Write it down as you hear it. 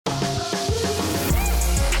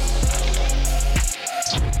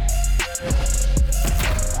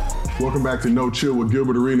Welcome back to No Chill with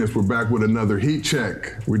Gilbert Arenas. We're back with another heat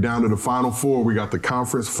check. We're down to the Final Four. We got the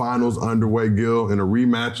conference finals underway, Gil, in a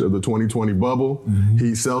rematch of the 2020 bubble.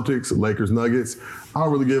 Heat Celtics, Lakers Nuggets. I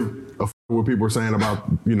don't really give a f what people are saying about,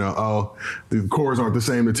 the cores aren't the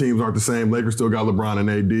same, the teams aren't the same. Lakers still got LeBron and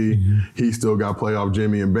AD. He still got playoff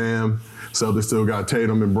Jimmy and Bam. Celtics still got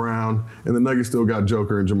Tatum and Brown. And the Nuggets still got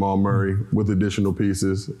Joker and Jamal Murray with additional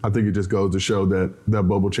pieces. I think it just goes to show that that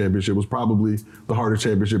bubble championship was probably the hardest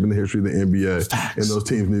championship in the history of the NBA. Facts. And those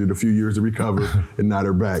teams needed a few years to recover, and now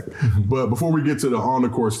they're back. But before we get to the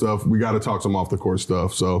on-the-court stuff, we got to talk some off-the-court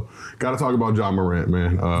stuff. So got to talk about Ja Morant,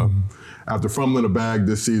 man. After fumbling a bag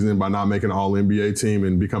this season by not making an All-NBA team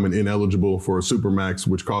and becoming ineligible for a Supermax,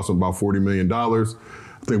 which cost him about $40 million, I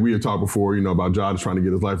think we had talked before, about Ja just trying to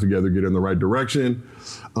get his life together, get in the right direction.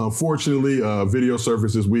 Unfortunately, video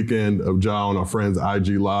surfaced this weekend of Ja on our friend's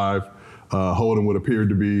IG Live, holding what appeared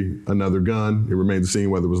to be another gun. It remains to see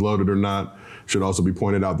whether it was loaded or not. Should also be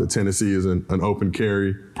pointed out that Tennessee is an open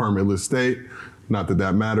carry, permitless state. Not that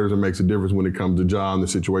that matters or makes a difference when it comes to Ja and the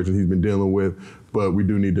situation he's been dealing with, but we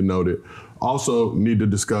do need to note it. Also need to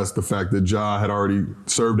discuss the fact that Ja had already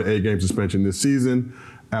served an 8-game suspension this season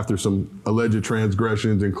after some alleged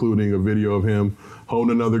transgressions, including a video of him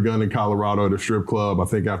holding another gun in Colorado at a strip club, I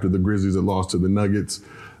think after the Grizzlies had lost to the Nuggets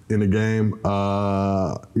in a game.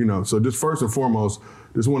 So just first and foremost,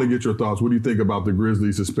 just want to get your thoughts. What do you think about the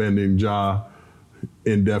Grizzlies suspending Ja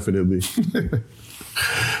indefinitely?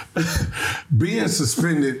 Being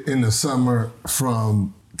suspended in the summer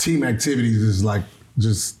from team activities is like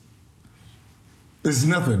it's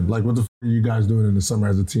nothing. Like, what the f are you guys doing in the summer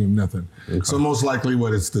as a team? Nothing. Okay. So most likely,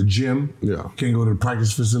 it's the gym. Yeah. Can't go to the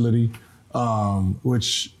practice facility,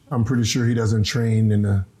 which I'm pretty sure he doesn't train in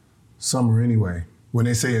the summer anyway. When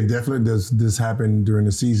they say indefinite, does this happen during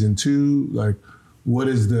the season too? Like, what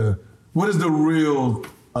is the real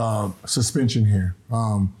suspension here?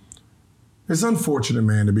 It's unfortunate,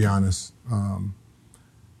 man, to be honest.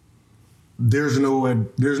 There's no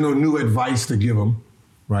new advice to give him,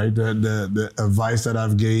 right? The advice that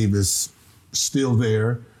I've gave is still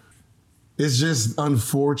there. It's just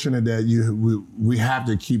unfortunate that we have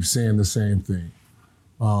to keep saying the same thing.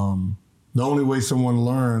 The only way someone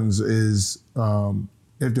learns is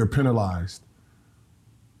if they're penalized.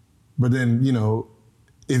 But then,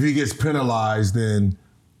 if he gets penalized, then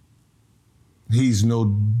he's no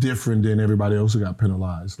different than everybody else who got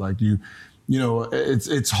penalized. Like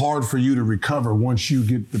it's hard for you to recover once you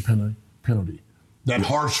get the penalty. That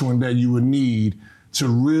harsh one that you would need to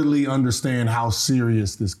really understand how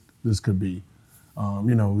serious this could be.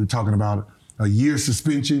 We're talking about a year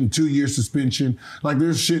suspension, 2-year suspension. Like,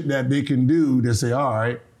 there's shit that they can do to say, all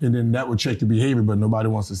right, and then that would check the behavior, but nobody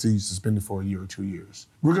wants to see you suspended for a year or 2 years.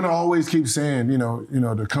 We're gonna always keep saying,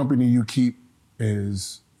 the company you keep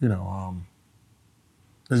is going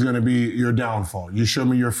to be your downfall. You show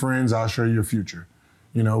me your friends, I'll show you your future.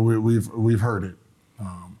 We've heard it.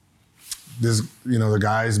 The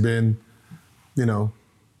guy's been,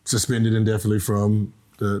 suspended indefinitely from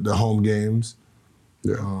the home games.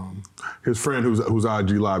 Yeah. His friend who's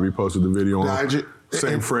IG Live, he posted the video on.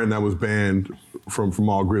 Same friend that was banned from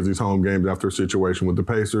all Grizzlies home games after a situation with the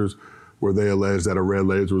Pacers, where they alleged that a red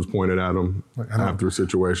laser was pointed at him after a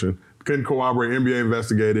situation. Couldn't corroborate. NBA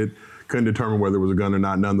investigated. Couldn't determine whether it was a gun or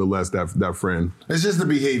not. Nonetheless, that friend. It's just the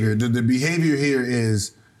behavior. The behavior here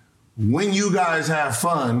is when you guys have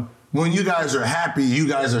fun, when you guys are happy, you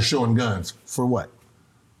guys are showing guns. For what?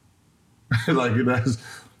 That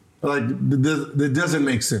doesn't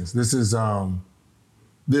make sense. This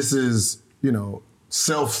is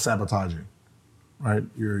self-sabotaging, right?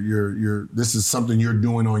 This is something you're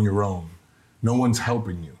doing on your own. No one's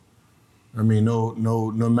helping you. I mean, no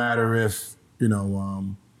matter if,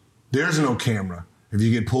 there's no camera. If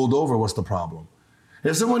you get pulled over, what's the problem?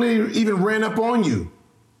 If someone even ran up on you,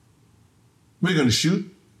 we're gonna shoot.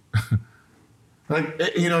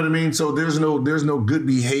 You know what I mean? So there's no good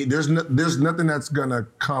behavior. There's nothing that's gonna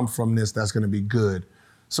come from this that's gonna be good.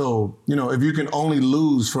 So, if you can only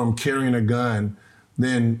lose from carrying a gun,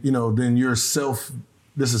 then you're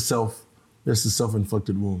this is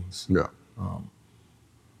self-inflicted wounds. Yeah.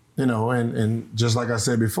 And just like I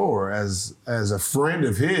said before, as a friend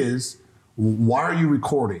of his, why are you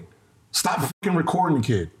recording? Stop fucking recording the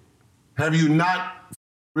kid. Have you not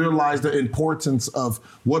realized the importance of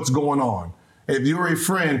what's going on? If you're a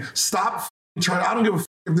friend, stop trying. I don't give a fuck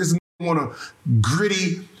if this want to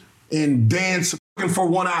gritty and dance for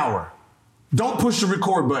 1 hour. Don't push the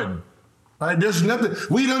record button. All right, there's nothing.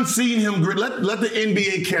 We done seen him gritty. Let the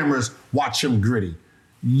NBA cameras watch him gritty.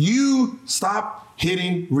 You stop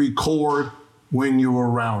hitting record when you're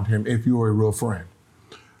around him if you're a real friend.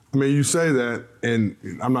 I mean, you say that, and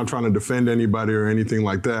I'm not trying to defend anybody or anything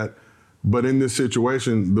like that, but in this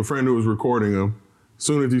situation, the friend who was recording him, as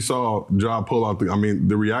soon as he saw Ja pull out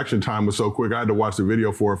the reaction time was so quick, I had to watch the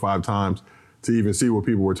video 4 or 5 times to even see what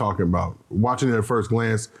people were talking about. Watching it at first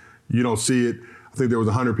glance, you don't see it. I think there was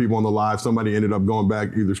 100 people on the live. Somebody ended up going back,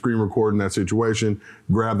 either screen recording that situation,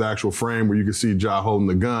 grabbed the actual frame where you could see Ja holding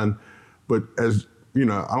the gun. But as you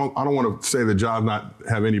know, I don't want to say that Ja not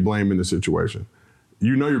have any blame in the situation.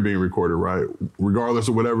 You know you're being recorded, right? Regardless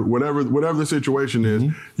of whatever the situation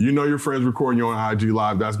is, you know your friend's recording you on IG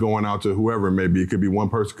Live. That's going out to whoever it may be. It could be one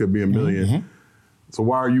person, could be a million. So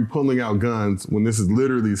why are you pulling out guns when this is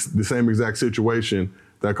literally the same exact situation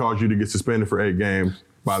that caused you to get suspended for 8 games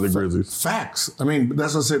by the Grizzlies? Facts. I mean,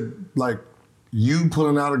 that's what I said. Like you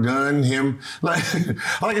pulling out a gun, him, like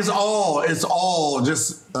it's all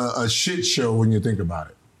just a shit show when you think about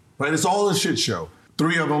it, right? It's all a shit show.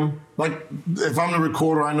 3 of them. Like, if I'm the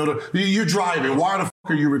recorder, I know you're driving. Why the fuck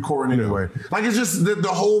are you recording anyway? Like, it's just the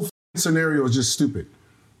whole scenario is just stupid.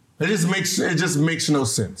 It just makes no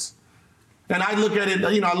sense. And I look at it.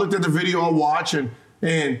 I looked at the video I watched,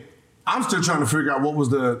 and I'm still trying to figure out what was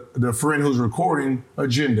the friend who's recording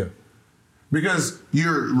agenda, because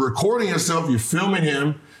you're recording yourself, you're filming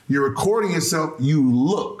him, you're recording yourself. You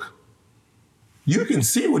look, you can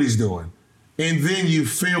see what he's doing. And then you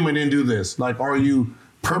film it and do this. Like, are you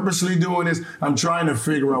purposely doing this? I'm trying to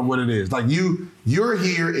figure out what it is. Like you're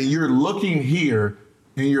here and you're looking here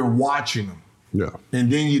and you're watching them. Yeah.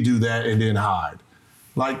 And then you do that and then hide.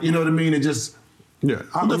 Like, you know what I mean? It just,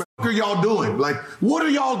 what the fuck are y'all doing? Like, what are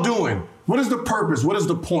y'all doing? What is the purpose? What is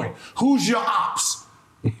the point? Who's your ops?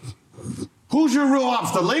 Who's your real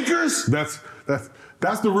ops? The Lakers? That's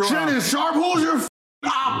the real Shannon Sharp, who's your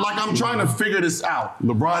op? Like, I'm trying to figure this out.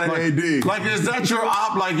 LeBron and AD. Like, is that your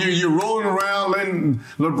op? Like, you're rolling around letting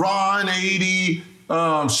LeBron,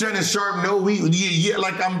 AD, Shannon Sharp,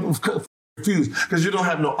 like, I'm confused because you don't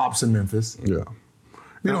have no ops in Memphis. Yeah.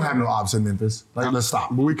 You don't have no ops in Memphis. Like, let's stop.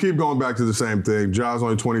 But we keep going back to the same thing. Ja's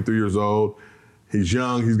only 23 years old. He's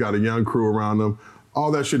young. He's got a young crew around him.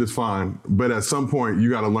 All that shit is fine. But at some point, you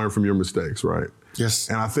got to learn from your mistakes, right? Yes.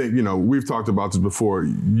 And I think, we've talked about this before.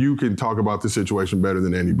 You can talk about this situation better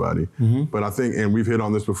than anybody. But I think, and we've hit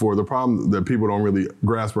on this before, the problem that people don't really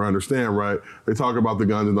grasp or understand, right? They talk about the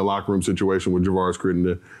guns in the locker room situation with Javaris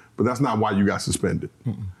Crittenden, but that's not why you got suspended.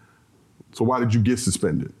 So why did you get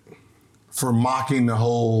suspended? For mocking the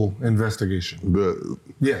whole investigation.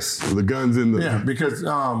 Yes. The guns in the... Yeah, because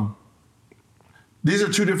these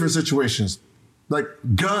are 2 different situations. Like,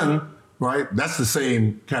 gun... Right? That's the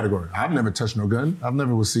same category. I've never touched no gun. I've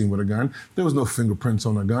never was seen with a gun. There was no fingerprints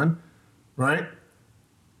on a gun, right?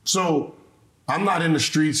 So I'm not in the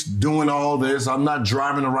streets doing all this. I'm not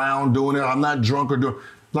driving around doing it. I'm not drunk or doing,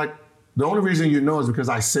 like, the only reason you know is because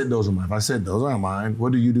I said those are mine. If I said those aren't mine,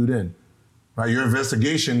 what do you do then? Right? Your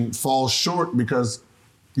investigation falls short because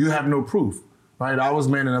you have no proof, right? I was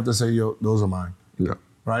man enough to say, yo, those are mine. Yeah.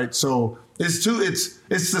 Right? So it's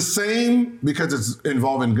the same because it's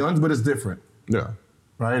involving guns, but it's different. Yeah.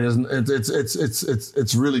 Right?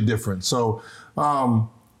 It's really different. So,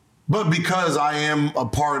 but because I am a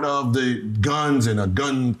part of the guns and a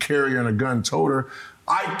gun carrier and a gun toter,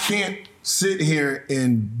 I can't sit here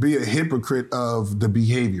and be a hypocrite of the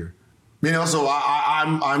behavior. So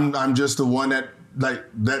I'm just the one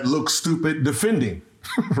that looks stupid defending.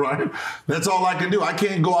 Right? That's all I can do. I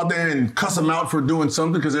can't go out there and cuss them out for doing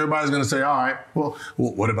something because everybody's going to say, all right, well,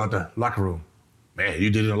 what about the locker room? Man, you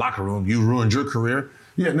did it in the locker room. You ruined your career.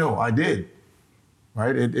 Yeah, no, I did.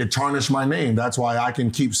 Right? It tarnished my name. That's why I can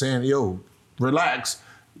keep saying, yo, relax.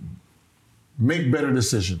 Make better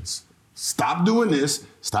decisions. Stop doing this.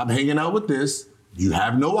 Stop hanging out with this. You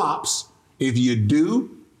have no ops. If you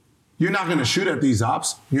do, you're not going to shoot at these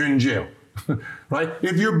ops. You're in jail. Right?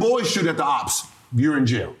 If your boys shoot at the ops, you're in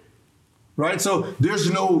jail, right? So there's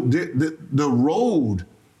the road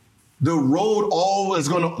all is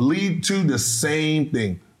going to lead to the same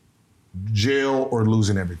thing, jail or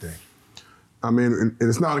losing everything. I mean, and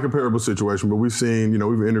it's not a comparable situation, but we've seen,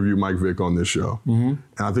 we've interviewed Mike Vick on this show. And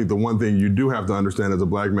I think the one thing you do have to understand as a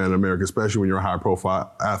black man in America, especially when you're a high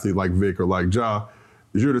profile athlete like Vick or like Ja,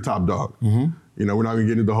 is you're the top dog. We're not going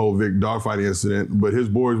to get into the whole Vic dogfighting incident, but his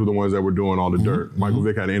boys were the ones that were doing all the dirt. Michael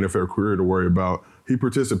Vick had an NFL career to worry about. He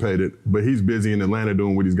participated, but he's busy in Atlanta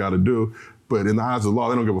doing what he's got to do. But in the eyes of the law,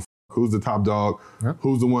 they don't give a who's the top dog,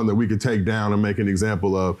 who's the one that we could take down and make an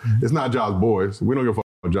example of. It's not Ja's boys. We don't give a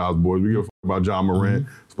about Ja's boys. We give a about Ja Morant,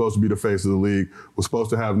 supposed to be the face of the league. We're supposed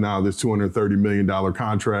to have now this $230 million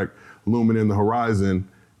contract looming in the horizon,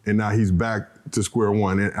 and now he's back to square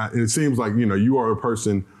one. And it seems like, you are a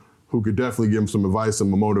person who could definitely give him some advice,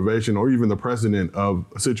 some motivation, or even the precedent of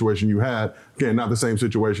a situation you had. Again, not the same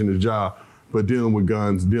situation as Ja, but dealing with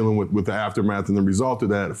guns, dealing with the aftermath and the result of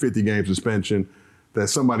that, a 50-game suspension that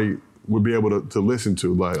somebody would be able to listen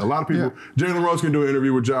to. Like a lot of people, Jalen Rose can do an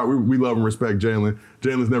interview with Ja. We love and respect Jalen.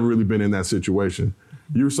 Jalen's never really been in that situation.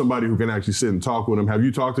 You're somebody who can actually sit and talk with him. Have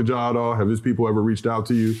you talked to Ja at all? Have his people ever reached out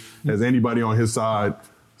to you? Has anybody on his side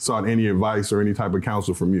sought any advice or any type of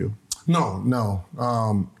counsel from you? No.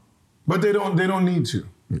 But they don't need to,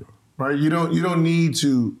 right? You don't need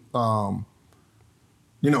to,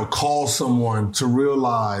 call someone to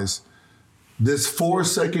realize this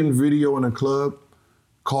 4-second video in a club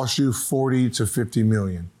costs you 40 to 50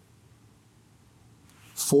 million.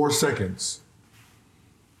 4 seconds,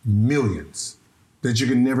 millions that you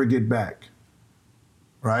can never get back,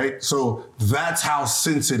 right? So that's how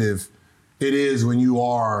sensitive it is when you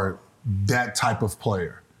are that type of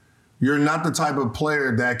player. You're not the type of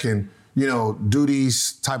player that can, do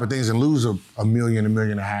these type of things and lose a million, $1.5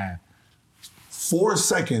 million. 4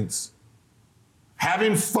 seconds,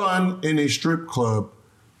 having fun in a strip club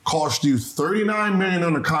cost you $39 million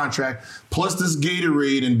on the contract, plus this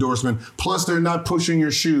Gatorade endorsement, plus they're not pushing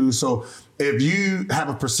your shoes. So if you have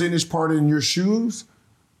a percentage part in your shoes,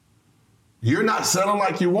 you're not selling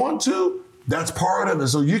like you want to, that's part of it.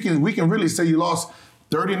 So we can really say you lost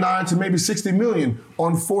 39 to maybe 60 million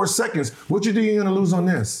on 4 seconds. What do you think you're gonna lose on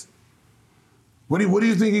this? What do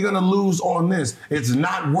you think you're gonna lose on this? It's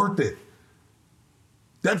not worth it.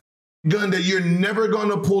 That gun that you're never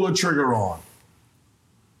gonna pull a trigger on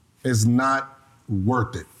is not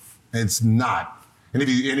worth it. It's not. And if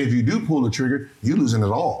you do pull the trigger, you're losing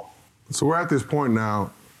it all. So we're at this point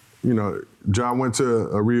now, John went to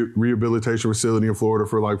a rehabilitation facility in Florida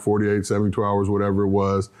for like 48, 72 hours, whatever it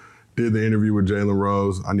was, did the interview with Jalen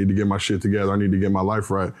Rose. I need to get my shit together. I need to get my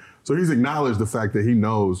life right. So he's acknowledged the fact that he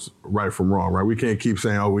knows right from wrong, right? We can't keep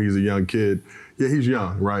saying, oh, well, he's a young kid. Yeah, he's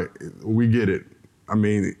young, right? We get it. I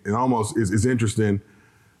mean, it almost is interesting.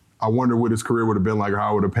 I wonder what his career would have been like or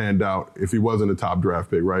how it would have panned out if he wasn't a top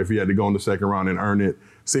draft pick, right? If he had to go in the second round and earn it.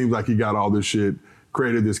 Seems like he got all this shit,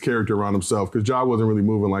 created this character around himself, because Ja wasn't really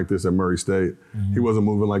moving like this at Murray State. Mm-hmm. He wasn't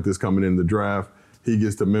moving like this coming in the draft. He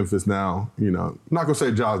gets to Memphis now, I'm not gonna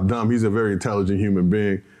say Ja's dumb. He's a very intelligent human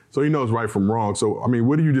being. So he knows right from wrong. So, I mean,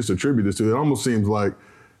 what do you just attribute this to? It almost seems like,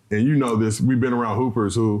 and you know this, we've been around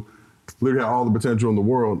hoopers who literally had all the potential in the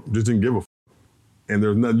world, just didn't give a f. And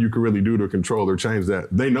there's nothing you can really do to control or change that.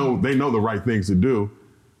 They know the right things to do,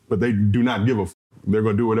 but they do not give a f. They're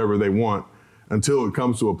gonna do whatever they want until it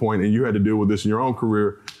comes to a point, and you had to deal with this in your own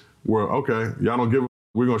career where, okay, y'all don't give a f.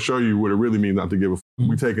 We're gonna show you what it really means not to give a f.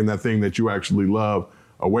 We're taking that thing that you actually love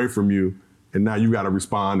away from you, and now you gotta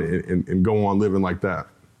respond and go on living like that.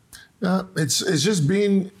 It's just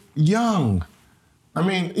being young. I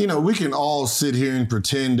mean, we can all sit here and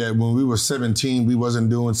pretend that when we were 17, we wasn't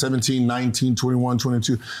doing 17, 19, 21,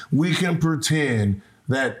 22. We can pretend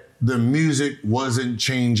that the music wasn't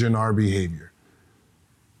changing our behavior.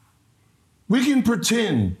 We can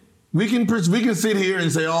pretend. We can sit here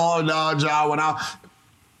and say, oh, no, Ja,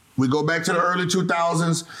 we go back to the early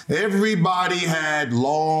 2000s, everybody had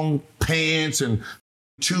long pants and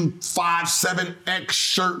 257X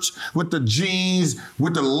shirts with the jeans,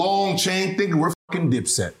 with the long chain, thinking we're fucking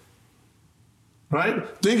Dipset, right?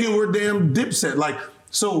 Thinking we're damn Dipset.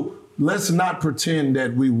 So let's not pretend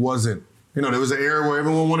that we wasn't. There was an era where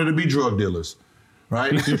everyone wanted to be drug dealers,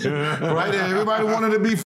 right? Right? Everybody wanted to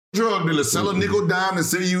be drug dealers. Sell a nickel dime and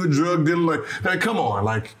say you a drug dealer. Like, come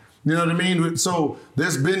on, you know what I mean? So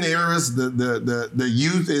there's been eras. The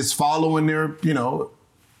youth is following their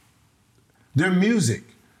music.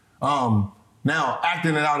 Now,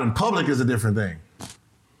 acting it out in public is a different thing.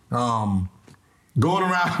 Going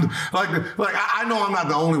around, I know I'm not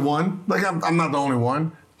the only one. I'm not the only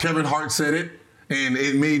one. Kevin Hart said it, and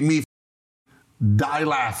it made me die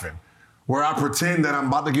laughing. Where I pretend that I'm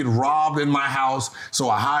about to get robbed in my house, so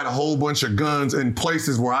I hide a whole bunch of guns in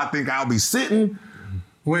places where I think I'll be sitting.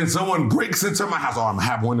 When someone breaks into my house, I'm gonna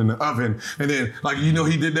have one in the oven. And then,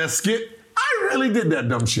 he did that skit. I really did that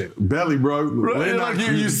dumb shit. Belly, bro. Right?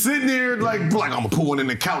 You sitting there I'm gonna put one in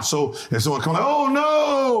the couch. So if someone comes oh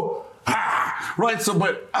no. Right,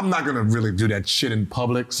 but I'm not gonna really do that shit in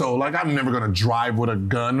public. So I'm never gonna drive with a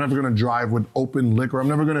gun. I'm never gonna drive with open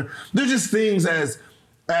liquor. There's just things as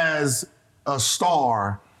a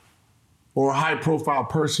star or a high profile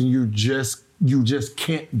person you just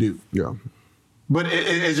can't do. Yeah. But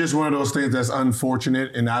it's just one of those things that's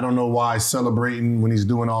unfortunate, and I don't know why celebrating when he's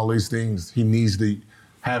doing all these things, he needs to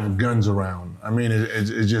have guns around. I mean,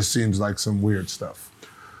 it just seems like some weird stuff.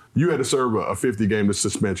 You had to serve a 50-game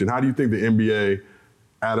suspension. How do you think the NBA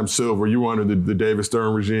Adam Silver, you were under the David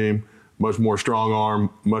Stern regime, much more strong arm,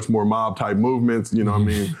 much more mob type movements. You know what I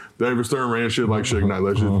mean? David Stern ran shit like Suge Knight.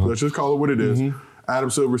 Let's just call it what it is. Adam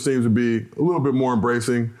Silver seems to be a little bit more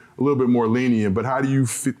embracing, a little bit more lenient. But how do you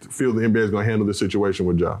feel the NBA is going to handle this situation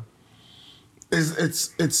with Ja?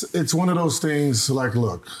 It's one of those things. Like,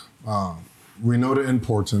 look, we know the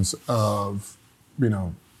importance of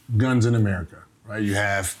guns in America, right? You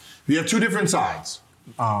have two different sides.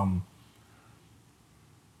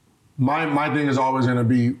 My thing is always going to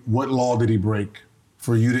be, what law did he break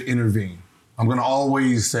for you to intervene? I'm going to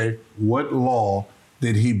always say, what law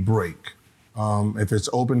did he break? If it's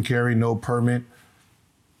open carry, no permit,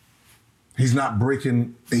 he's not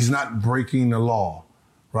breaking the law,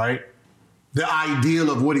 right? The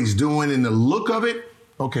ideal of what he's doing and the look of it,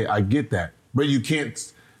 okay, I get that. But you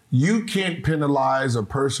can't penalize a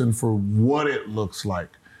person for what it looks like.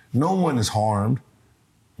 No one is harmed.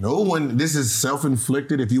 No one, this is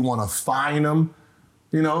self-inflicted. If you want to fine him,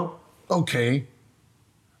 okay.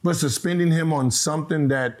 But suspending him on something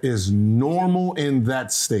that is normal in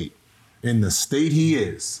that state, in the state he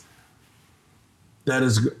is,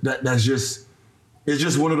 it's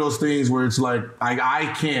just one of those things where it's like,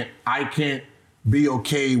 I can't be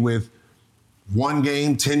okay with 1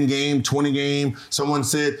 game, 10 game, 20 game. Someone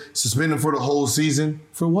said suspend him for the whole season.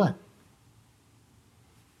 For what?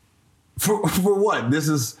 For what? This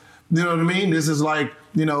is, you know what I mean? This is like,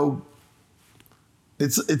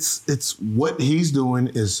 it's what he's doing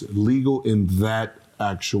is legal in that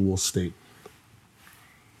actual state.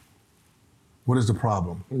 What is the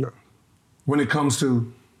problem? No. When it comes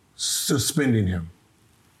to suspending him.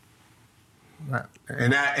 Right.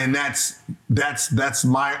 And that's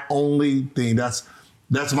my only thing. That's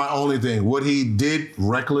my only thing. What he did,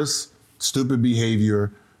 reckless, stupid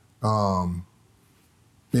behavior,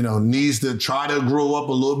 needs to try to grow up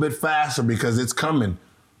a little bit faster because it's coming.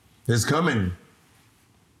 It's coming.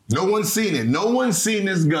 No one's seen it. No one's seen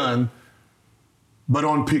this gun but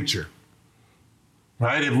on picture.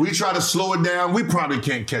 Right? If we try to slow it down, we probably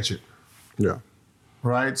can't catch it. Yeah.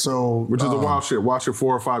 Right? So which is the wild shit. Watch it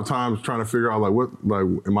 4 or 5 times trying to figure out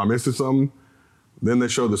am I missing something? Then they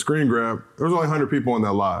showed the screen grab. There was only 100 people on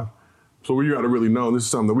that live. So you got to really know, and this is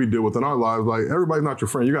something that we deal with in our lives, like everybody's not your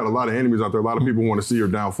friend. You got a lot of enemies out there. A lot of people want to see your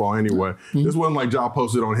downfall anyway. This wasn't like Ja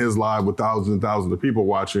posted on his live with thousands and thousands of people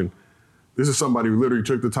watching. This is somebody who literally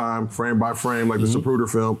took the time, frame by frame, like the Zapruder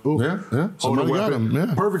film. Ooh, yeah. Hold a weapon.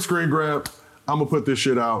 Yeah. Perfect screen grab. I'm going to put this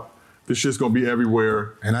shit out. This shit's going to be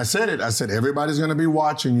everywhere. And I said it. I said, everybody's going to be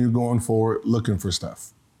watching you going forward, looking for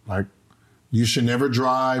stuff. Like, you should never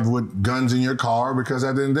drive with guns in your car because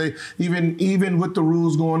at the end of the day, even with the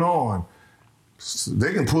rules going on,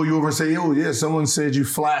 they can pull you over and say, oh, yeah, someone said you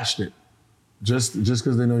flashed it. Just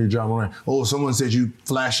because they know you're Ja Morant. Oh, someone said you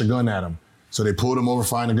flashed a gun at them. So they pulled him over,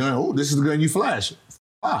 find a gun. Oh, this is the gun you flashed.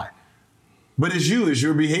 Why? But it's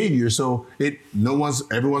your behavior. So everyone's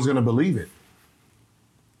going to believe it.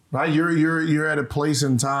 Right? You're at a place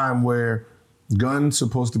in time where gun's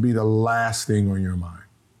supposed to be the last thing on your mind.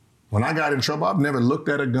 When I got in trouble, I've never looked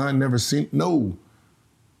at a gun, no.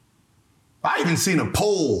 I even seen a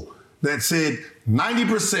poll that said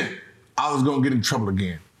 90% I was going to get in trouble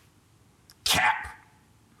again. Cap.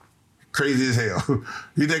 Crazy as hell.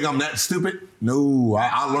 You think I'm that stupid? No,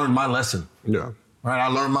 I learned my lesson. Yeah. Right, I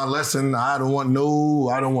learned my lesson. I don't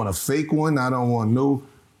want a fake one. I don't want no.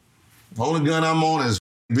 The only gun I'm on is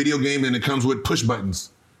video game and it comes with push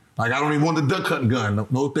buttons. Like, I don't even want the duck hunting gun.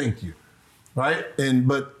 No, thank you. Right?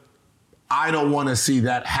 But I don't want to see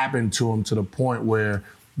that happen to him to the point where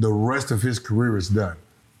the rest of his career is done.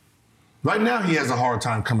 Right now, he has a hard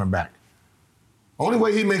time coming back. Only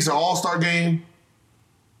way he makes an all-star game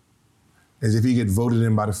is if he gets voted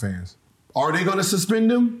in by the fans. Are they going to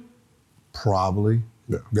suspend him? Probably.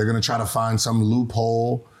 Yeah. They're going to try to find some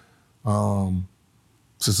loophole to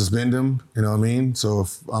suspend him. You know what I mean? So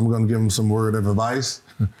if I'm going to give him some word of advice,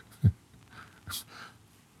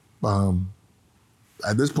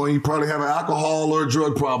 at this point, you probably have an alcohol or a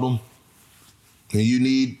drug problem, and you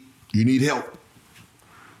need help.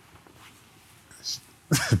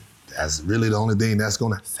 That's really the only thing that's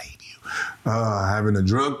going to save you. Having a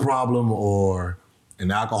drug problem or an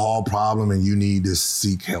alcohol problem, and you need to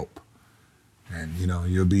seek help. And,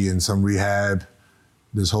 you'll be in some rehab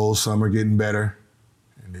this whole summer getting better,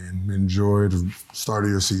 and then enjoy the start of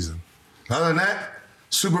your season. Other than that,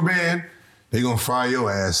 Superman, they're going to fry your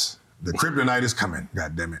ass. The kryptonite is coming,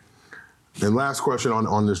 God damn it. And last question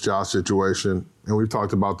on this Ja situation, and we've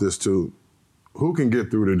talked about this too. Who can get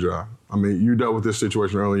through to Ja? I mean, you dealt with this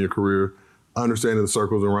situation early in your career, understanding the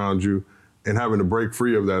circles around you and having to break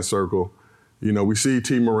free of that circle. You know, we see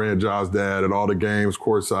T. Morant, Ja's dad, at all the games,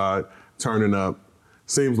 courtside, turning up.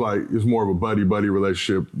 Seems like it's more of a buddy-buddy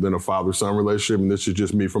relationship than a father-son relationship, and this is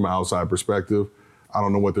just me from an outside perspective. I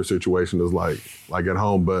don't know what their situation is like at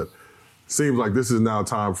home, but seems like this is now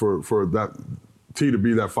time for that T to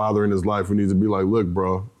be that father in his life who needs to be like, look,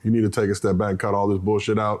 bro, you need to take a step back and cut all this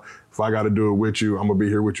bullshit out. If I got to do it with you, I'm going to be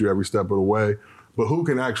here with you every step of the way. But who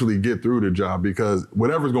can actually get through the job? Because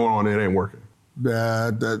whatever's going on, it ain't working.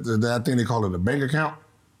 I think they call it a bank account.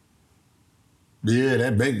 Yeah,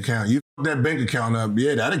 that bank account. You f that bank account up,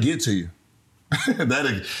 yeah, that'll get to you.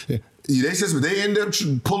 They end up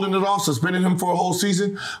pulling it off, suspending him for a whole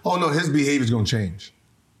season. Oh no, his behavior's gonna change.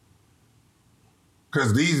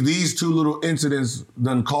 Because these two little incidents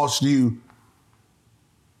done cost you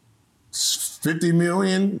 $50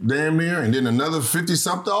 million, damn near, and then another 50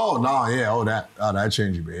 something. That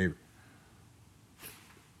changed your behavior.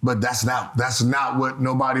 But that's not what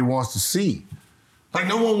nobody wants to see. Like,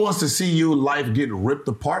 no one wants to see your life get ripped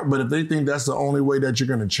apart, but if they think that's the only way that you're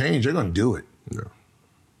gonna change, they're gonna do it. Yeah.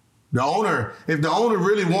 If the owner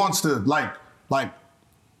really wants to, like,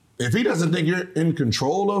 if he doesn't think you're in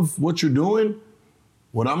control of what you're doing,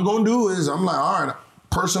 what I'm gonna do is, I'm like, all right,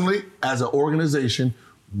 personally, as an organization,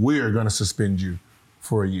 we're gonna suspend you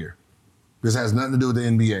for a year. This has nothing to do with the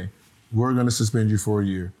NBA. We're gonna suspend you for a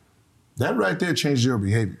year. That right there changes your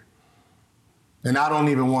behavior. And I don't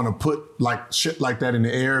even want to put like shit like that in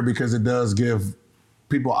the air, because it does give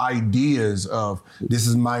people ideas of this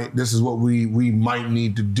is what we might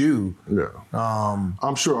need to do. Yeah.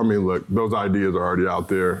 I'm sure, I mean, look, those ideas are already out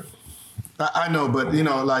there. I know, but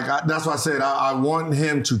that's why I said I want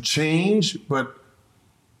him to change, but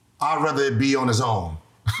I'd rather it be on his own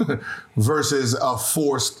versus a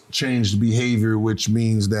forced changed behavior, which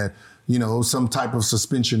means that, some type of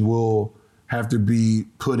suspension will have to be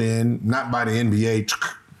put in, not by the NBA,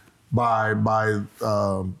 by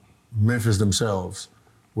Memphis themselves,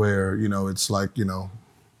 where, it's like,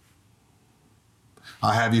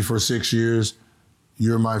 I have you for 6 years,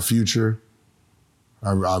 you're my future.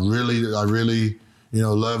 I really,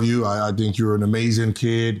 love you. I think you're an amazing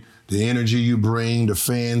kid. The energy you bring, the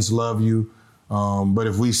fans love you. But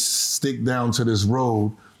if we stick down to this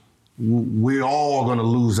road, we're all gonna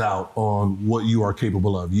lose out on what you are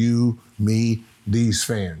capable of. You, me, these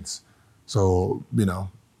fans. So,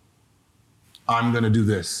 I'm gonna do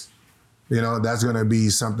this. That's gonna be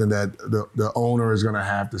something that the owner is gonna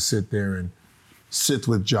have to sit there and sit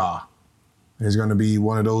with Ja. It's gonna be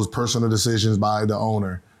one of those personal decisions by the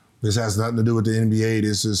owner. This has nothing to do with the NBA.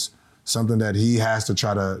 This is something that he has to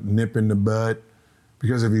try to nip in the bud,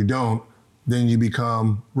 because if you don't, then you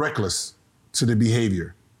become reckless to the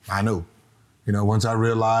behavior. I know. Once I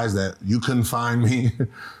realized that you couldn't find me,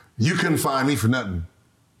 you couldn't find me for nothing.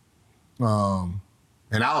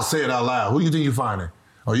 And I'll say it out loud. Who do you think you're finding?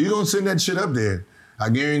 Oh, you gonna send that shit up there? I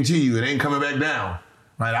guarantee you it ain't coming back down.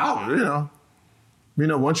 Right?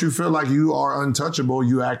 Once you feel like you are untouchable,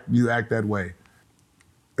 you act that way.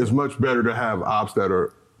 It's much better to have ops that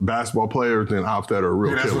are basketball players than ops that are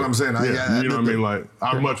real killers. That's what I'm saying. You know what I mean? Like,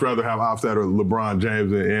 I'd much rather have ops that are LeBron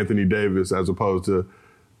James and Anthony Davis as opposed to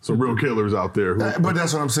some real killers out there. But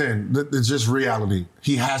that's what I'm saying. It's just reality.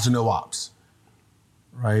 He has no ops,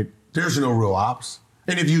 right? There's no real ops.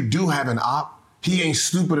 And if you do have an op, he ain't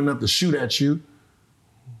stupid enough to shoot at you.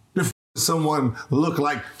 If someone look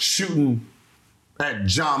like shooting at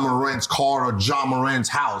John Morant's car or John Morant's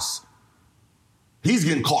house, he's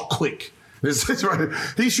getting caught quick. It's right.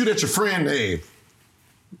 He shoot at your friend, hey,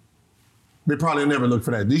 they probably never look for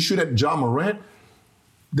that. They shoot at John Morant,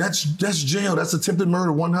 that's jail. That's attempted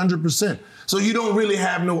murder, 100%. So you don't really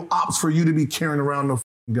have no ops for you to be carrying around no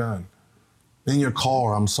gun in your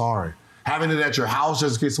car. I'm sorry. Having it at your house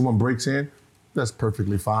just in case someone breaks in, that's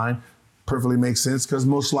perfectly fine. Perfectly makes sense, because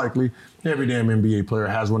most likely every damn NBA player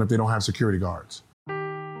has one if they don't have security guards.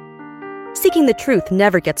 Seeking the truth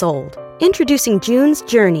never gets old. Introducing June's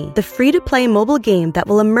Journey, the free-to-play mobile game that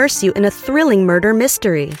will immerse you in a thrilling murder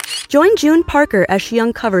mystery. Join June Parker as she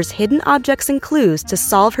uncovers hidden objects and clues to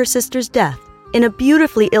solve her sister's death in a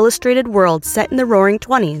beautifully illustrated world set in the Roaring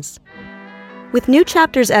 '20s. With new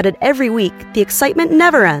chapters added every week, the excitement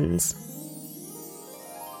never ends.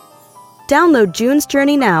 Download June's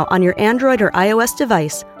Journey now on your Android or iOS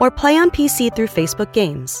device, or play on PC through Facebook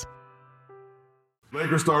Games.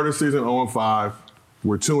 Lakers started season 0-5.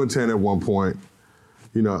 We're 2-10 at one point.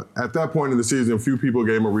 At that point in the season, few people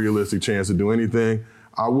gave him a realistic chance to do anything.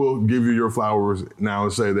 I will give you your flowers now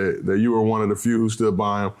and say that you were one of the few who stood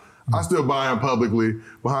by him. I stood by him publicly.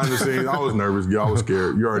 Behind the scenes, I was nervous. I was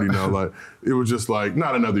scared. You already know. Like, it was just like,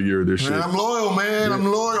 not another year of this shit. I'm loyal, man. I'm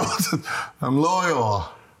loyal. I'm loyal.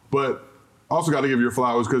 But Also got to give you your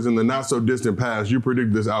flowers because in the not so distant past, you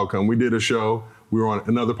predicted this outcome. We did a show. We were on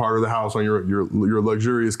another part of the house on your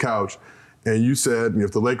luxurious couch. And you said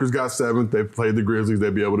if the Lakers got 7th, they played the Grizzlies,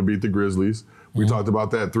 they'd be able to beat the Grizzlies. We talked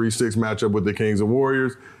about that 3-6 matchup with the Kings and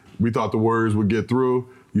Warriors. We thought the Warriors would get through.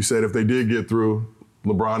 You said if they did get through,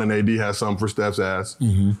 LeBron and AD had something for Steph's ass.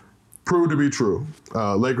 Proved to be true.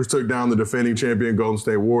 Lakers took down the defending champion Golden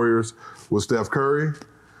State Warriors with Steph Curry.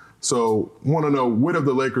 So, want to know, what have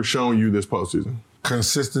the Lakers shown you this postseason?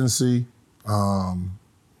 Consistency,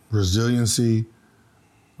 resiliency,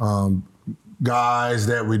 guys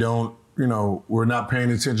that we don't, we're not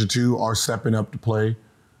paying attention to are stepping up to play.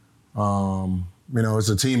 It's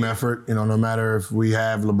a team effort. No matter if we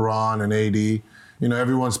have LeBron and AD,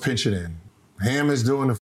 everyone's pitching in. Ham is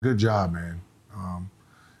doing a good job, man.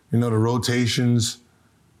 The rotations.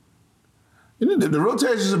 The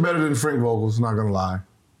rotations are better than Frank Vogel's, not gonna lie.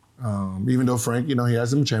 Even though Frank, he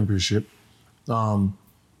has some championship. The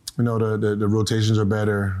rotations are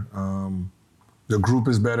better. The group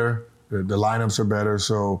is better. The lineups are better.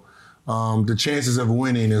 So the chances of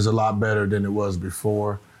winning is a lot better than it was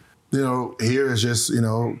before. Here is just,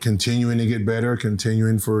 continuing to get better,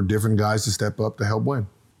 continuing for different guys to step up to help win.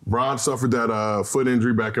 Bron suffered that foot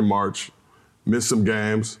injury back in March, missed some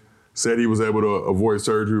games, said he was able to avoid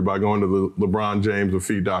surgery by going to the LeBron James of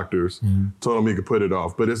feet doctors, told him he could put it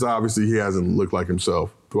off. But it's obviously he hasn't looked like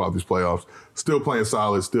himself throughout these playoffs. Still playing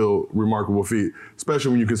solid, still remarkable feat,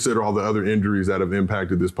 especially when you consider all the other injuries that have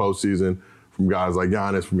impacted this postseason from guys like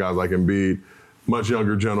Giannis, from guys like Embiid. Much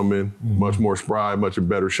younger gentleman, much more spry, much in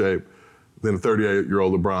better shape than a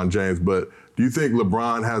 38-year-old LeBron James. But do you think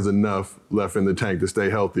LeBron has enough left in the tank to stay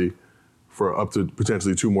healthy for up to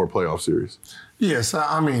potentially 2 more playoff series? Yes,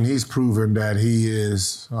 he's proven that he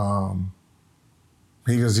is.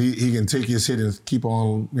 He can take his hit and keep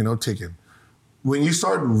on, ticking. When you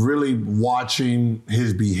start really watching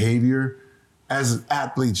his behavior, as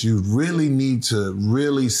athletes, you really need to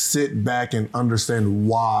really sit back and understand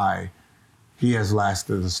why he has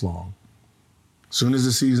lasted this long. As soon as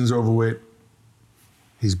the season's over with,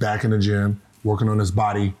 he's back in the gym, working on his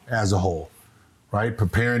body as a whole, right?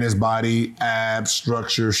 Preparing his body, abs,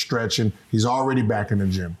 structure, stretching. He's already back in the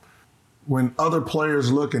gym. When other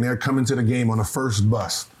players look and they're coming to the game on the first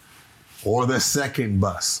bus or the second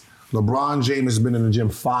bus, LeBron James has been in the gym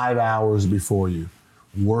 5 hours before you,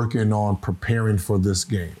 working on preparing for this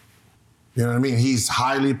game. You know what I mean? He's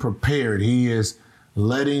highly prepared. He is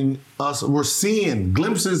letting us, we're seeing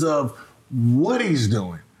glimpses of what he's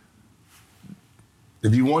doing.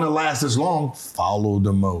 If you want to last this long, follow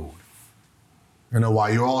the mode.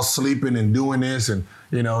 While you're all sleeping and doing this and,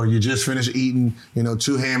 you just finished eating,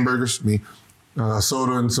 2 hamburgers,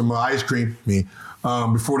 soda and some ice cream,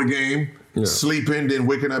 before the game, sleeping, then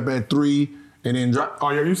waking up at 3 and then drop.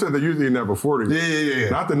 Oh, yeah, you said they're usually in that before the game. Yeah.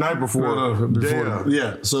 Not the night before.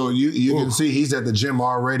 Yeah, so you can see he's at the gym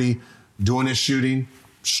already doing his shooting,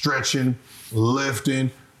 stretching,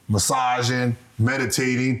 lifting, massaging,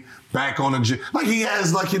 meditating, back on the gym.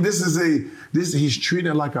 He's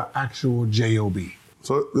treated like an actual job.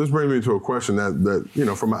 So this brings me to a question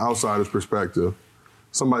that from an outsider's perspective,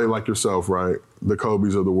 somebody like yourself, right, the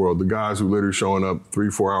Kobes of the world, the guys who literally showing up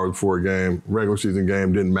 3-4 hours before a game, regular season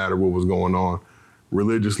game, didn't matter what was going on,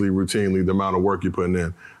 religiously, routinely, the amount of work you're putting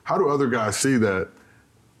in. How do other guys see that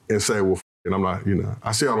and say, well, and I'm not,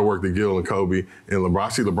 I see all the work that Gil and Kobe and LeBron. I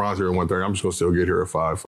see LeBron's here at 1:30. I'm just going to still get here at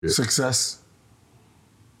 5. Success.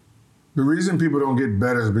 The reason people don't get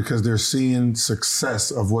better is because they're seeing success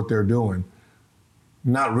of what they're doing,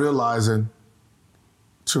 not realizing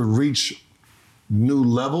to reach new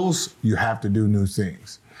levels, you have to do new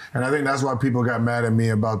things. And I think that's why people got mad at me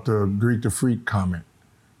about the Greek to freak comment,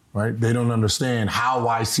 right? They don't understand how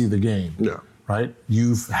I see the game, right?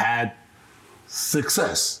 You've had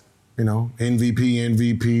success.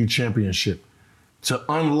 MVP, championship. To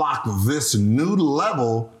unlock this new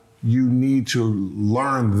level, you need to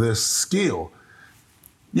learn this skill.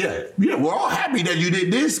 Yeah, we're all happy that you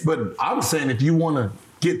did this, but I'm saying if you want to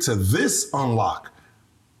get to this unlock,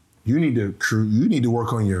 you need to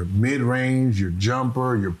work on your mid-range, your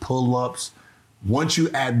jumper, your pull-ups. Once you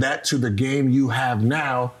add that to the game you have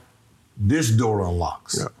now, this door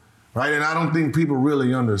unlocks, right? And I don't think people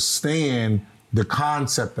really understand the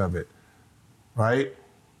concept of it, right?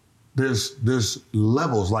 There's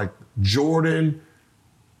levels like Jordan,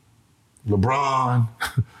 LeBron,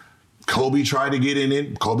 Kobe tried to get in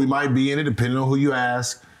it. Kobe might be in it, depending on who you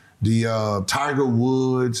ask. The Tiger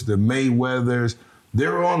Woods, the Mayweathers,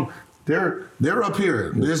 they're up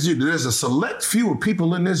here. There's a select few of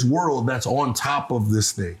people in this world that's on top of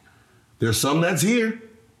this thing. There's some that's here,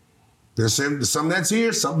 There's something that's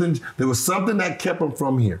here, there was something that kept him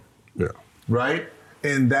from here. Yeah. Right?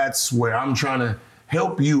 And that's where I'm trying to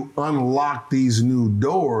help you unlock these new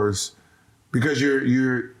doors, because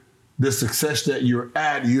you're the success that you're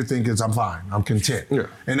at, you think I'm fine, I'm content. Yeah.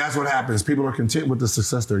 And that's what happens. People are content with the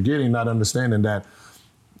success they're getting, not understanding that,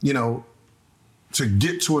 to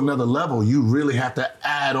get to another level, you really have to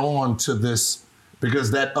add on to this,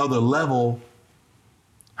 because that other level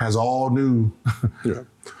has all new. Yeah.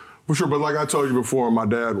 For sure, but like I told you before, my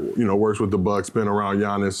dad, works with the Bucks, been around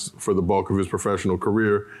Giannis for the bulk of his professional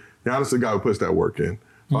career. Giannis is the guy who puts that work in.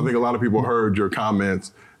 So I think a lot of people heard your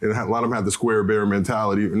comments, and a lot of them had the square bear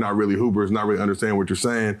mentality, not really hoopers, not really understand what you're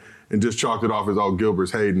saying, and just chalked it off as, oh,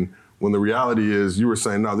 Gilbert's hating. When the reality is, you were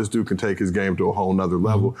saying, no, this dude can take his game to a whole nother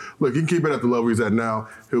level. Look, he can keep it at the level he's at now.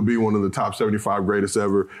 He'll be one of the top 75 greatest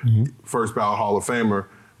ever, first ballot Hall of Famer.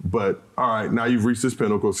 But all right, now you've reached this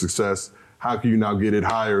pinnacle of success. How can you now get it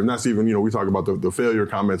higher? And that's even, we talk about the failure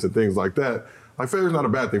comments and things like that. Like, failure's not a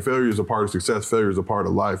bad thing. Failure is a part of success. Failure is a part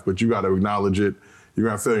of life, but you got to acknowledge it. You're going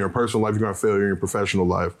to have failure in your personal life. You're going to have failure in your professional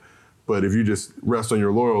life. But if you just rest on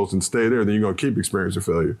your laurels and stay there, then you're going to keep experiencing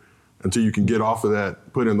failure until you can get off of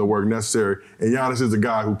that, put in the work necessary. And Giannis is a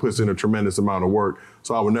guy who puts in a tremendous amount of work.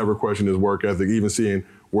 So I would never question his work ethic, even seeing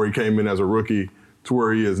where he came in as a rookie to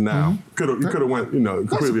where he is now. He could have went,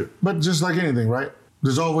 completely. But just like anything, right?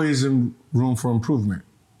 There's always room for improvement.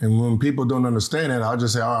 And when people don't understand it, I'll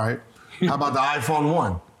just say, all right, how about the iPhone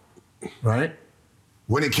 1, right?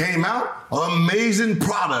 When it came out, amazing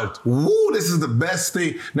product. Woo, this is the best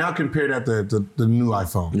thing. Now compare that to the new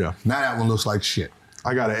iPhone. Yeah. Now that one looks like shit.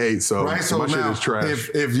 I got an 8, so, right? So my now, shit is trash.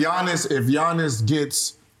 If Giannis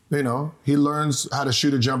gets, he learns how to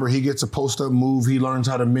shoot a jumper, he gets a post-up move, he learns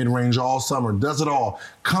how to mid-range all summer, does it all,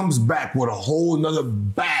 comes back with a whole nother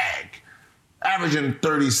bag, averaging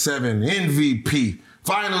 37, MVP,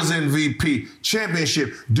 finals MVP,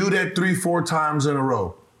 championship, do that 3-4 times in a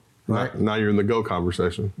row. Right? Now you're in the GOAT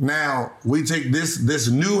conversation. Now, we take this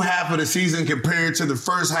new half of the season compared to the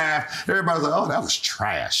first half. Everybody's like, oh, that was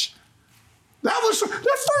trash. That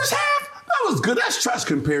first half, that was good. That's trash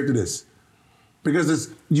compared to this.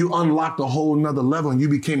 Because you unlocked a whole nother level and you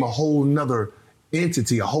became a whole nother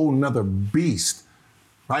entity, a whole nother beast.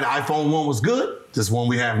 Right? iPhone 1 was good. This one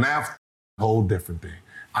we have now, a whole different thing.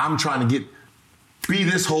 I'm trying to be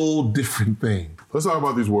this whole different thing. Let's talk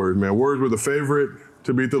about these Warriors, man. Warriors were the favorite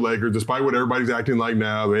to beat the Lakers, despite what everybody's acting like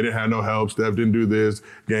now. They didn't have no help. Steph didn't do this.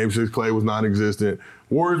 Game 6 Clay was non-existent.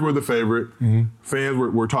 Warriors were the favorite. Fans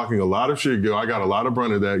were talking a lot of shit, Gil. I got a lot of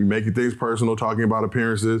brunt of that. You're making things personal, talking about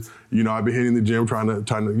appearances. I've been hitting the gym trying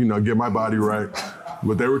to get my body right.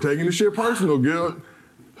 But they were taking the shit personal, Gil.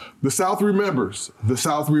 The South remembers.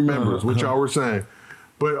 What y'all were saying.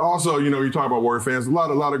 But also, you talk about Warrior fans, a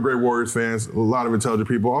lot of great Warriors fans, a lot of intelligent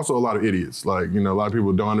people, also a lot of idiots. Like, a lot of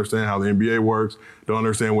people don't understand how the NBA works, don't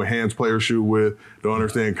understand what hands players shoot with, don't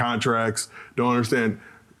understand contracts, don't understand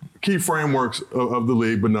key frameworks of the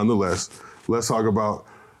league. But nonetheless, let's talk about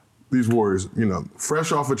these Warriors.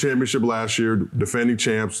 Fresh off a championship last year, defending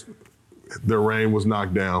champs, their reign was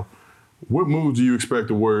knocked down. What moves do you expect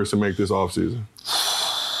the Warriors to make this offseason?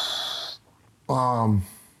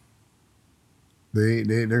 They're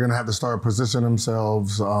going to have to start positioning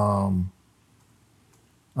themselves of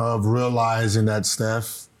realizing that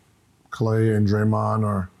Steph, Clay, and Draymond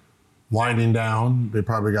are winding down. They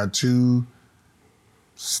probably got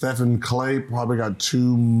Steph and Clay probably got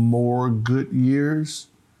 2 more good years.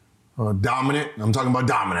 Dominant. I'm talking about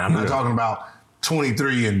dominant. I'm not talking about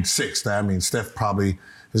 23 and 6. I mean, Steph probably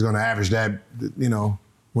is going to average that,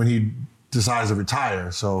 when he decides to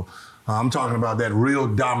retire. So I'm talking about that real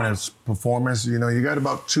dominance performance. You got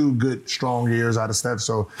about 2 good, strong years out of Steph.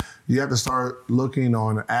 So you have to start looking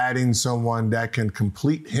on adding someone that can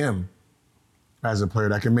complete him as a player,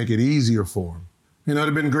 that can make it easier for him. It'd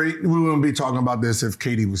have been great. We wouldn't be talking about this if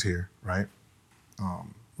KD was here, right?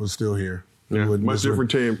 Was still here. Yeah, much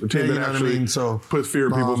different team. A team that actually So, puts fear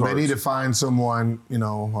in people's hearts. They need to find someone,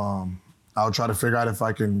 I'll try to figure out if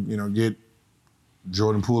I can, get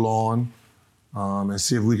Jordan Poole on. And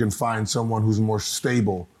see if we can find someone who's more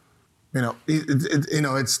stable.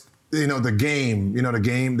 It's the game.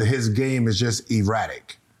 His game is just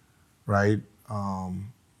erratic, right?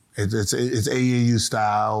 It's AAU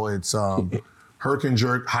style. It's herk and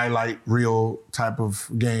jerk, highlight reel type of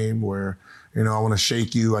game where I want to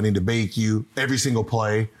shake you, I need to bake you every single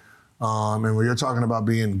play. And when you're talking about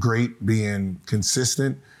being great, being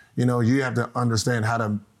consistent, you have to understand how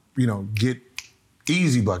to get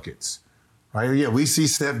easy buckets. Right? Yeah, we see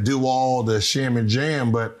Steph do all the sham and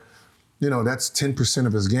jam, but, that's 10%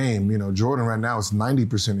 of his game. Jordan right now is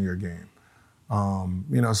 90% of your game.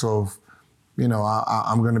 So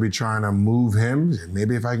I'm going to be trying to move him.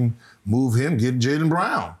 Maybe if I can move him, get Jaylen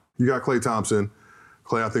Brown. You got Klay Thompson.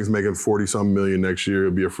 Klay, I think, is making 40-something million next year.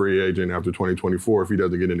 He'll be a free agent after 2024 if he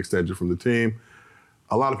doesn't get an extension from the team.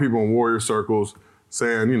 A lot of people in Warrior circles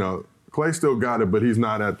saying, Klay still got it, but he's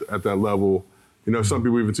not at that level. Some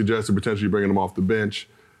people even suggested potentially bringing him off the bench,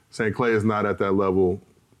 saying Klay is not at that level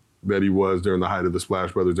that he was during the height of the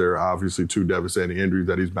Splash Brothers era. Obviously, 2 devastating injuries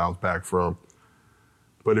that he's bounced back from.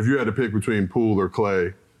 But if you had to pick between Poole or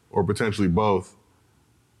Klay, or potentially both,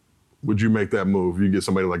 would you make that move? You get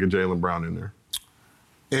somebody like a Jaylen Brown in there.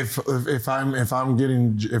 If I'm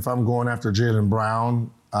going after Jaylen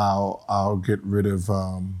Brown, I'll get rid of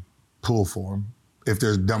Poole for him. If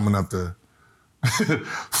they're dumb enough to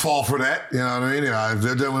fall for that, you know what I mean? If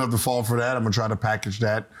they're dumb enough to fall for that, I'm gonna try to package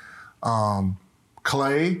that.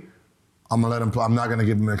 Klay, I'm gonna let him play. I'm not gonna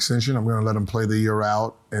give him an extension. I'm gonna let him play the year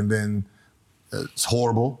out, and then it's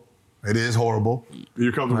horrible. It is horrible.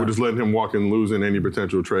 You're comfortable just letting him walk and losing any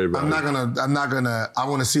potential trade value? I'm not gonna. I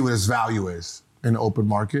want to see what his value is in the open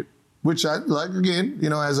market, which I like. Again,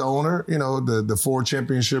 as an owner, the 4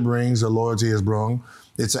 championship rings, the loyalty has brung.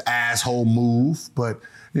 It's an asshole move, but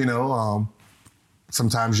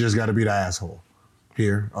sometimes you just got to be the asshole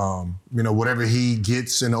here. Whatever he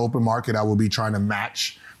gets in the open market, I will be trying to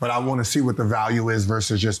match, but I want to see what the value is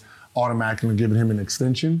versus just automatically giving him an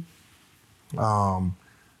extension.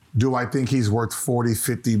 Do I think he's worth 40,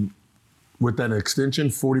 50 with that extension?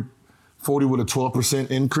 40 with a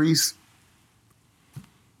 12% increase?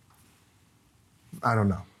 I don't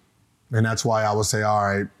know. And that's why I would say, all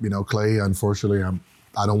right, Klay, unfortunately, I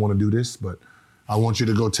don't want to do this, but I want you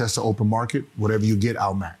to go test the open market. Whatever you get,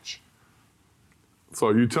 I'll match. So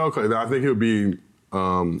you tell Klay that I think he'll be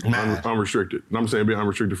unrestricted. I'm saying be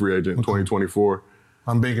unrestricted free agent in 2024.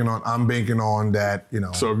 I'm banking on that,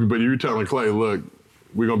 So, but you're telling Klay, look,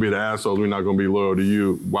 we're going to be the assholes. We're not going to be loyal to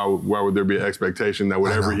you. Why would there be an expectation that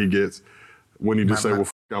whatever he gets, when you just say, well,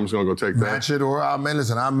 I'm just going to go take that? Match it, or I'll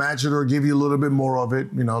match it or give you a little bit more of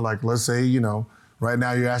it. Like let's say, right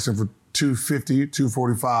now you're asking for $250,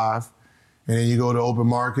 $245, and then you go to open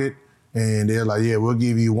market and they're like, yeah, we'll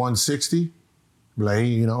give you $160. Like,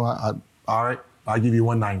 hey, all right, I'll give you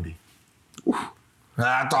 $190.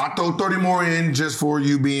 I throw 30 more in just for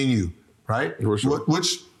you being you, right? For sure.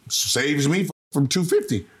 Which saves me from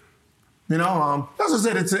 $250. As I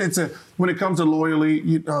said, it's a when it comes to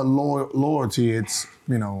loyalty, it's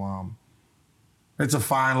it's a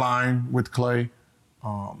fine line with Klay.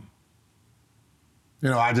 I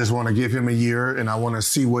just want to give him a year, and I want to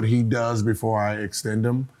see what he does before I extend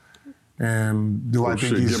him. And I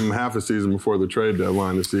think give him half a season before the trade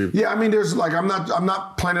deadline to see? Yeah, there's I'm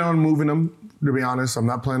not planning on moving him. To be honest, I'm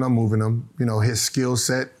not planning on moving him. His skill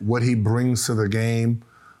set, what he brings to the game.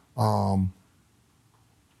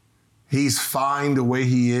 He's fine the way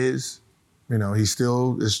he is. He's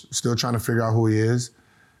still trying to figure out who he is.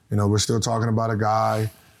 We're still talking about a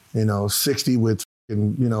guy, 60 with,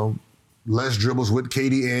 less dribbles with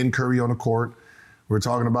KD and Curry on the court. We're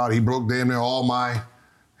talking about he broke damn near all my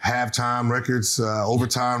halftime records,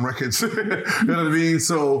 overtime records. You know what I mean?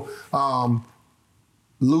 So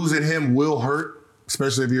losing him will hurt,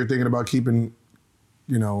 especially if you're thinking about keeping,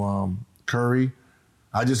 Curry.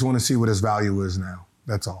 I just want to see what his value is now.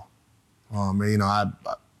 That's all.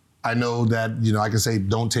 I know that, I can say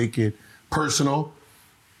don't take it personal,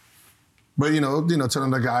 but,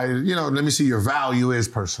 telling the guy, let me see your value is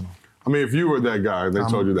personal. If you were that guy and they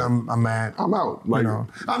told you that. I'm mad. I'm out.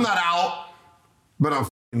 I'm not out, but I'm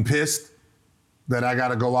f***ing pissed that I got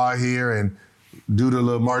to go out here and do the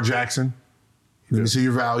little Lamar Jackson. Let me see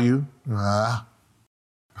your value.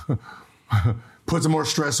 Put some more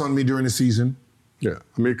stress on me during the season. Yeah,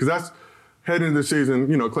 because that's heading into the season,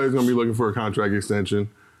 Klay's going to be looking for a contract extension.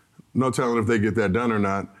 No telling if they get that done or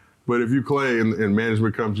not. But if you Klay and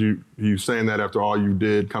management comes to you saying that after all you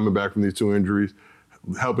did, coming back from these 2 injuries,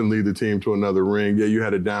 helping lead the team to another ring. Yeah, you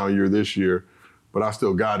had a down year this year, but I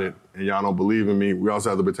still got it, and y'all don't believe in me. We also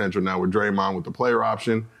have the potential now with Draymond with the player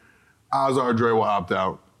option. Odds are Dre will opt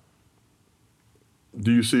out.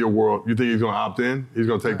 Do you see a world, you think he's going to opt in? He's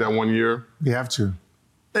going to take that 1 year? You have to.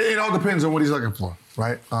 It all depends on what he's looking for,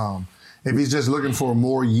 right? If he's just looking for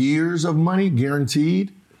more years of money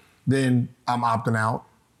guaranteed, then I'm opting out.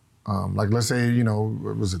 Let's say,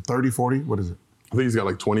 was it 30, 40? What is it? I think he's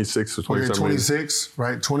got 26 or 27. 26,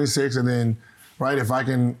 right? 26, and then, right, if I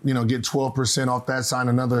can, get 12% off that, sign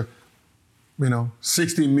another,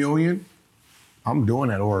 $60 million, I'm doing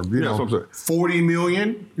that. Or, $40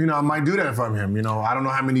 million, I might do that if I'm him. I don't know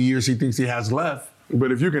how many years he thinks he has left.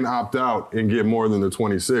 But if you can opt out and get more than the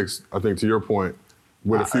 26, I think to your point,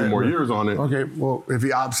 with a few more years on it. Okay, well, if he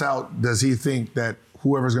opts out, does he think that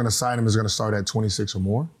whoever's going to sign him is going to start at 26 or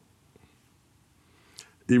more?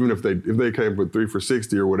 Even if they came with 3 for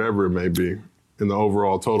 $60 or whatever it may be in the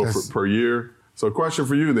overall total per year. So question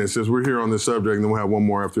for you then, since we're here on this subject, and then we'll have one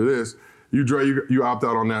more after this. You opt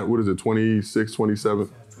out on that, what is it, 26, 27?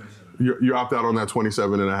 27. You opt out on that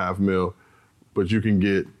 27.5 mil, but you can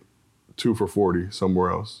get 2 for $40 somewhere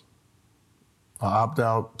else. I opt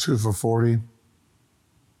out 2 for $40.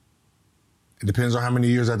 It depends on how many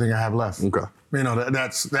years I think I have left. Okay.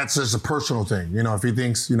 That's just a personal thing. If he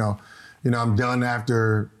thinks, I'm done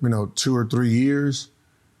after, 2 or 3 years,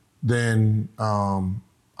 then I'll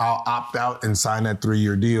opt out and sign that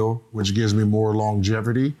 3-year deal, which gives me more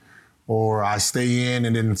longevity. Or I stay in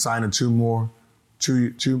and then sign a 2 more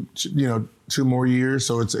years.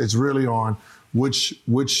 So it's really on which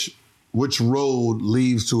road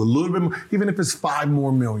leads to a little bit more, even if it's $5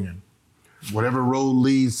 more million. Whatever road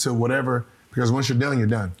leads to whatever, because once you're done, you're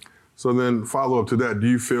done. So then follow up to that, do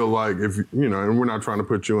you feel like if, and we're not trying to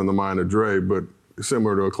put you in the mind of Dre, but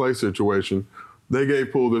similar to a Clay situation, they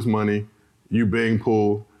gave Poole this money, you bing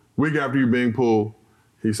Poole, week after you bing Poole,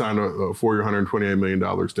 he signed a 4-year, $128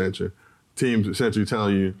 million extension. Teams essentially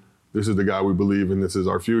telling you, this is the guy we believe in, this is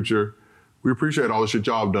our future. We appreciate all the shit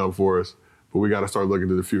y'all have done for us, but we got to start looking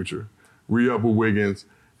to the future. Re-up with Wiggins.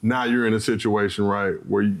 Now you're in a situation, right,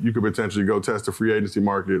 where you could potentially go test the free agency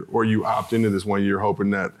market, or you opt into this 1 year hoping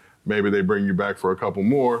that maybe they bring you back for a couple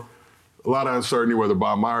more. A lot of uncertainty whether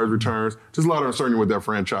Bob Myers returns, just a lot of uncertainty with that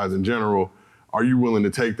franchise in general. Are you willing to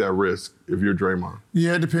take that risk if you're Draymond?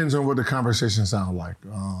 Yeah, it depends on what the conversation sounds like.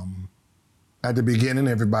 At the beginning,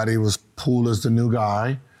 everybody was Poole as the new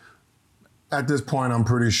guy. At this point, I'm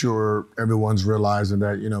pretty sure everyone's realizing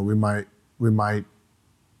that, we might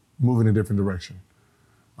move in a different direction.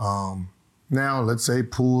 Now, let's say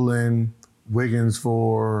Poole and Wiggins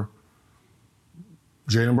for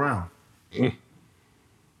Jaylen Brown.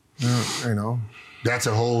 That's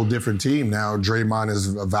a whole different team now. Draymond is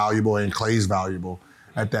valuable and Clay's valuable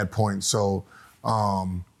at that point. So,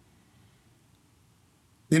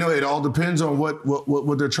 it all depends on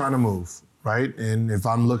what they're trying to move, right? And if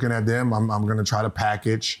I'm looking at them, I'm going to try to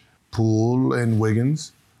package Poole and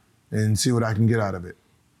Wiggins and see what I can get out of it.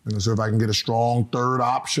 So if I can get a strong third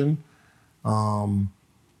option,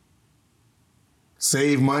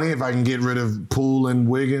 save money, if I can get rid of Poole and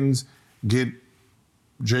Wiggins, get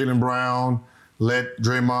Jaylen Brown, let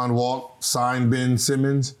Draymond walk, sign Ben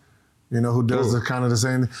Simmons, who does the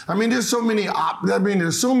same thing. I mean, there's so many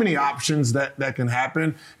options that can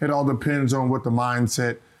happen. It all depends on what the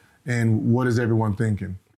mindset and what is everyone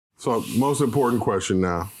thinking. So most important question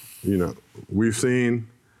now, we've seen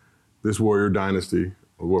this Warrior dynasty,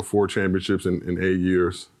 4 championships in 8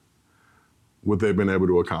 years, what they've been able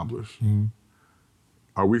to accomplish. Mm-hmm.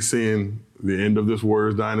 Are we seeing the end of this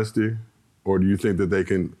Warriors dynasty? Or do you think that they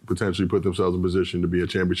can potentially put themselves in position to be a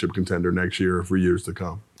championship contender next year or for years to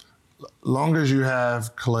come? Long as you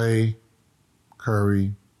have Clay,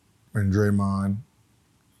 Curry, and Draymond,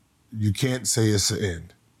 you can't say it's the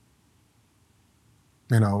end.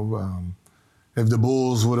 If the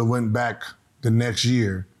Bulls would have went back the next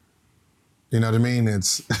year, you know what I mean?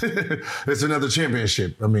 It's it's another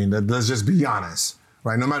championship. I mean, let's just be honest,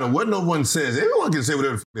 right? No matter what no one says, everyone can say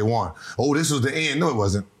whatever they want. Oh, this was the end. No, it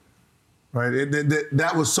wasn't. Right?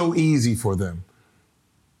 That was so easy for them.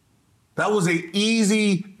 That was an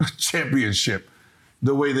easy championship,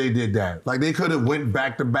 the way they did that. Like they could have went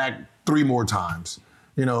back to back 3 more times,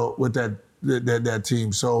 with that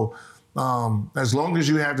team. So as long as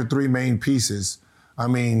you have the 3 main pieces, I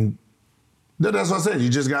mean, that's what I said. You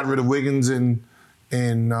just got rid of Wiggins and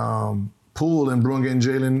Poole and brought in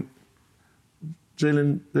Jaylen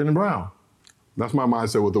Brown. That's my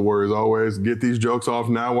mindset with the Warriors always. Get these jokes off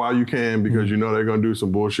now while you can because they're going to do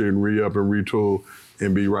some bullshit and re-up and retool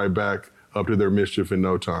and be right back up to their mischief in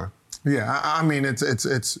no time. Yeah, I mean,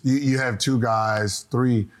 it's you have 2 guys,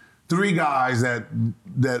 three guys that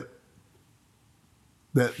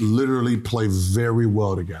literally play very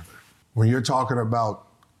well together. When you're talking about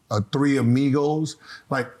 3 amigos,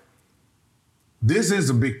 like this is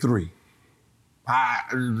a big 3.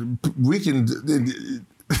 We can,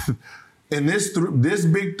 and this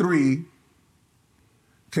big 3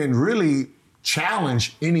 can really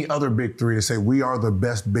challenge any other big 3 to say we are the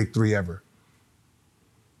best big 3 ever.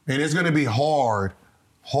 And it's going to be hard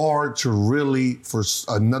to really, for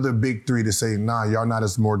another big 3 to say, nah, y'all not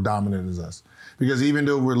as more dominant as us. Because even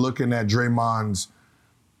though we're looking at Draymond's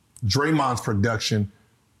production,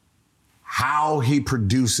 how he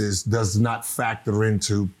produces does not factor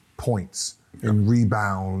into points. and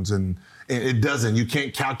rebounds, and it doesn't. You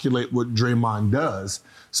can't calculate what Draymond does.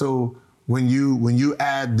 So when you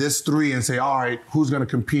add this three and say, all right, who's going to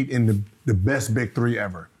compete in the best big three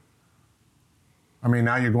ever? I mean,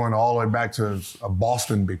 now you're going all the way back to a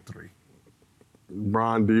Boston big three.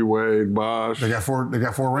 Bron, D-Wade, Bosh. They got four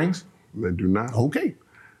rings? They do not. Okay.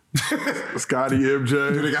 Scotty,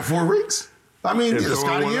 MJ. Do they got 4 rings? I mean,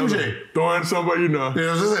 Scotty, MJ. Throwing somebody, You know what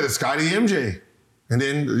I'm saying? Scotty, MJ. And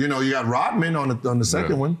then, you got Rodman on the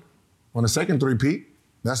second one, on the second three-peat.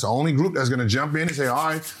 That's the only group that's going to jump in and say, all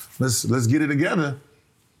right, let's get it together.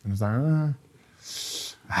 And it's like,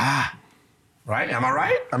 right? Am I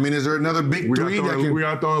right? I mean, is there another big three that can... We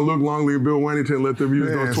got throwing Luke Longley and Bill Wennington, let them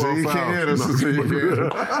use those 12 fouls.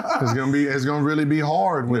 It's going to really be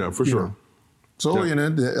hard. For sure. So,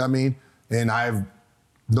 I mean, and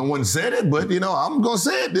no one said it, but, I'm going to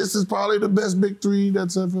say it. This is probably the best big three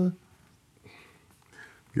that's ever...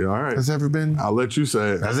 Yeah, all right. Has ever been... I'll let you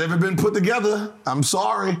say it. Has ever been put together. I'm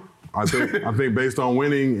sorry. I think based on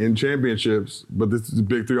winning in championships, but this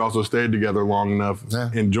big three also stayed together long enough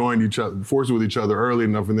and joined each other, forced with each other early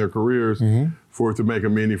enough in their careers for it to make a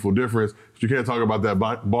meaningful difference. But you can't talk about that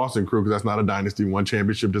Boston crew because that's not a dynasty. One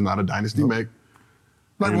championship does not a dynasty make.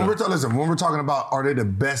 Like when we're talking about, are they the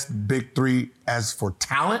best big three as for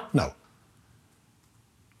talent? No.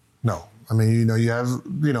 I mean, you have,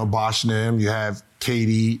 Bosh and them, you have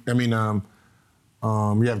KD. I mean, you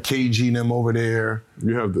have KG and them over there.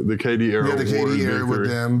 You have the KD era. You have the KD era with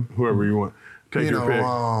them. Whoever you want. Take your pick.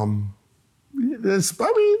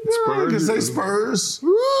 Spurs. You can say Spurs.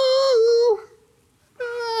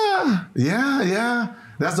 Yeah.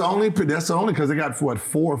 That's the only because they got 4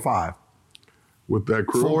 or 5 with that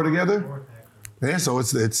crew. 4 together. Yeah, so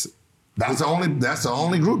that's the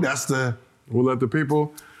only group. We'll let the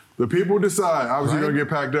people decide. Obviously, you're going to get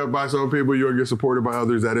packed up by some people. You're going to get supported by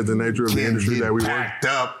others. That is the nature of the industry that we work. Packed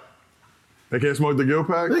up. They can't smoke the Gil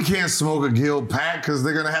pack? They can't smoke a Gil pack because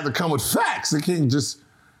they're going to have to come with facts. They can't just,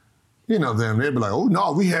 them. They'd be like, oh,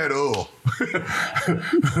 no, we had the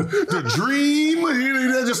dream.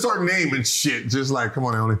 They just start naming shit. Just like, come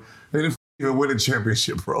on, they didn't even win a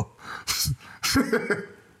championship, bro.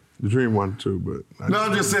 The Dream won too, but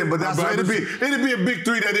I'm just saying. But that's it'd be a big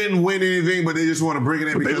three that didn't win anything, but they just want to bring it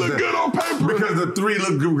in because they look good on paper. Because the three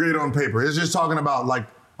look great on paper. It's just talking about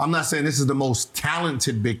I'm not saying this is the most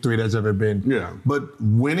talented big three that's ever been. Yeah. But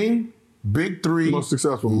winning big three, most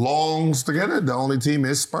successful, longs together. The only team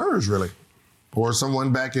is Spurs, really, or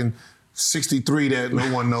someone back in '63 that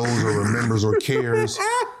no one knows or remembers or cares.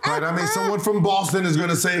 Right? I mean, someone from Boston is going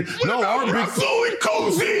to say, "No, our big Sully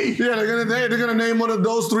Cozy." Yeah, they're gonna name one of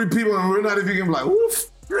those 3 people, and we're not even gonna be like, "Oof."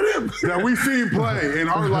 That we see play in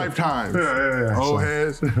our lifetimes. Yeah. Old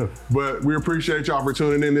heads. But we appreciate y'all for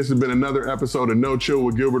tuning in. This has been another episode of No Chill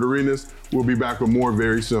with Gilbert Arenas. We'll be back with more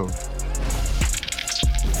very soon.